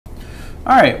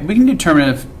All right, we can determine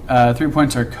if 3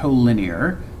 points are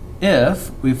collinear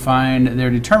if we find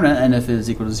their determinant and if it is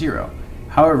equal to 0.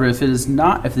 However, if it is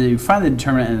not, if they find the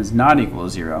determinant and is not equal to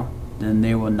 0, then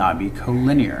they will not be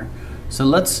collinear. So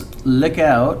let's look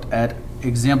out at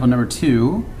example number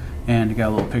 2, and you got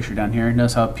a little picture down here.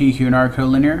 Notice how P, Q, and R are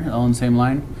collinear, all in the same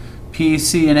line. P,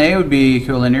 C, and A would be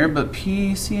collinear, but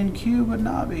P, C, and Q would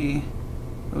not be.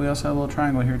 But we also have a little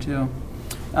triangle here too.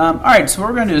 All right, so what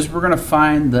we're going to do is we're going to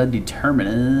find the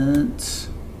determinant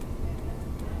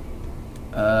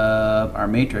of our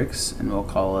matrix, and we'll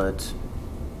call it,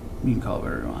 you can call it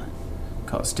whatever you want.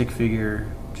 Call it stick figure,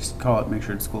 just call it, make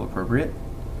sure it's school appropriate.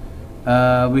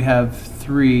 We have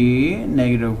 3,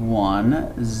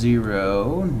 -1,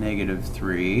 0,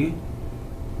 -3,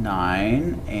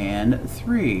 9, and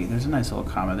 3. There's a nice little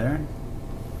comma there.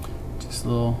 Just a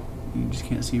little, you just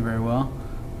can't see very well.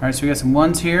 All right, so we got some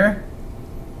 1s here.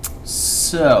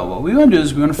 So what we want to do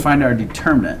is we want to find our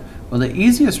determinant. Well, the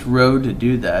easiest row to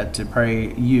do that, to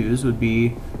probably use, would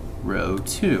be row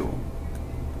 2.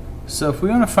 So if we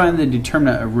want to find the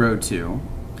determinant of row 2,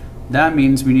 that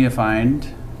means we need to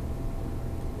find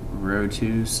row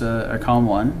 2, so, column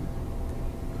 1.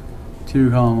 2,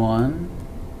 column 1.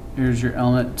 Here's your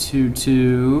element 2,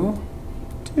 2.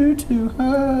 2,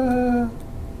 2,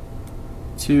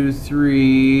 2,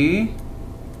 3.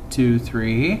 2,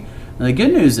 3. Now the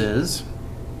good news is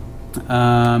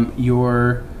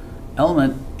your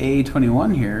element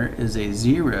A21 here is a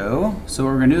 0, so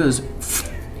what we're going to do is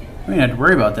we don't have to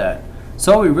worry about that.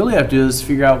 So all we really have to do is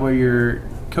figure out what your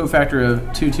cofactor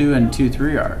of 2, 2 and 2,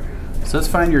 3 are. So let's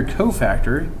find your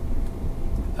cofactor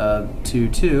of 2,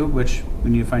 2, which we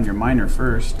need to find your minor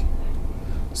first.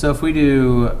 So if we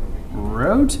do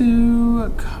row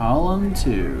 2, column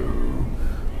 2,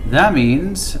 that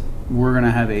means we're going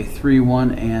to have a 3,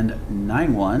 1, and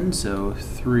 9, 1. So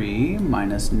 3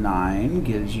 minus 9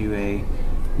 gives you a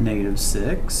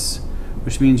 -6,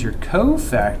 which means your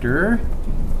cofactor,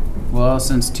 well,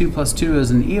 since 2 plus 2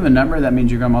 is an even number, that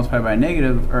means you're going to multiply by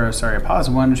a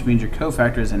positive 1, which means your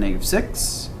cofactor is a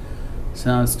 -6. So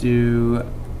now let's do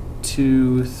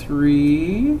 2,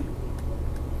 3.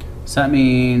 So that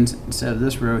means instead of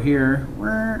this row here,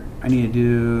 I need to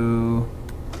do,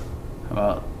 how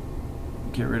about,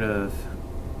 get rid of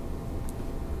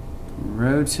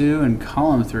row 2 and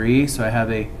column 3. So I have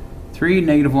a 3,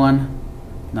 -1,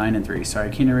 9, and 3. Sorry,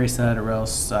 I can't erase that or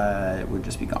else it would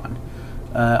just be gone.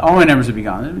 All my numbers would be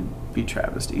gone. It would be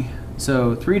travesty.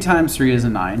 So 3 times 3 is a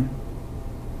 9.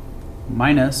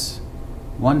 Minus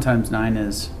 1 times 9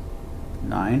 is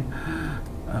 9.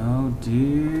 Oh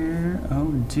dear,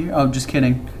 oh dear. Oh, just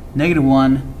kidding.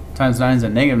 -1 times 9 is a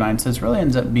 -9. So this really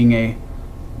ends up being a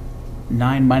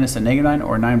 9 minus a -9,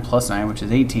 or 9 plus 9, which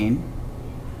is 18.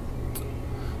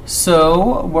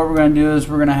 So what we're going to do is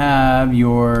we're going to have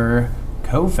your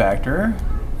cofactor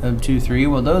of 2, 3.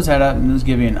 Well, those add up and those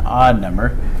give you an odd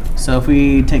number. So if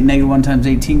we take -1 times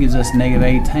 18 gives us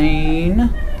 -18.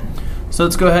 So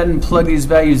let's go ahead and plug these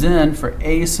values in. For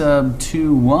a sub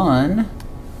 2, 1,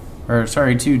 or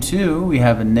sorry, 2, 2, we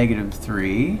have a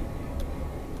 -3.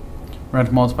 We're going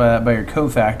to multiply that by your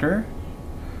cofactor.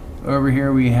 Over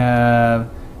here we have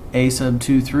a sub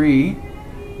 2, 3,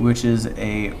 which is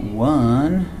a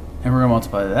 1, and we're going to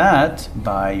multiply that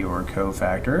by your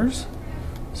cofactors.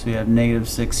 So we have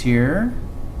 -6 here.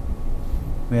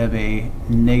 We have a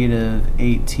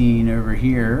 -18 over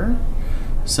here.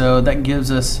 So that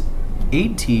gives us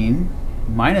 18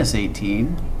 minus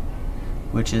 18,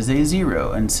 which is a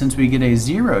 0. And since we get a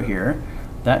 0 here,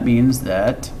 that means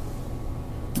that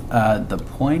the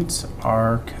points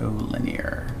are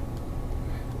collinear.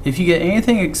 If you get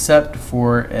anything except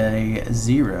for a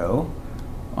 0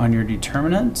 on your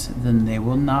determinant, then they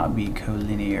will not be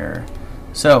collinear.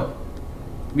 So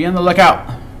be on the lookout.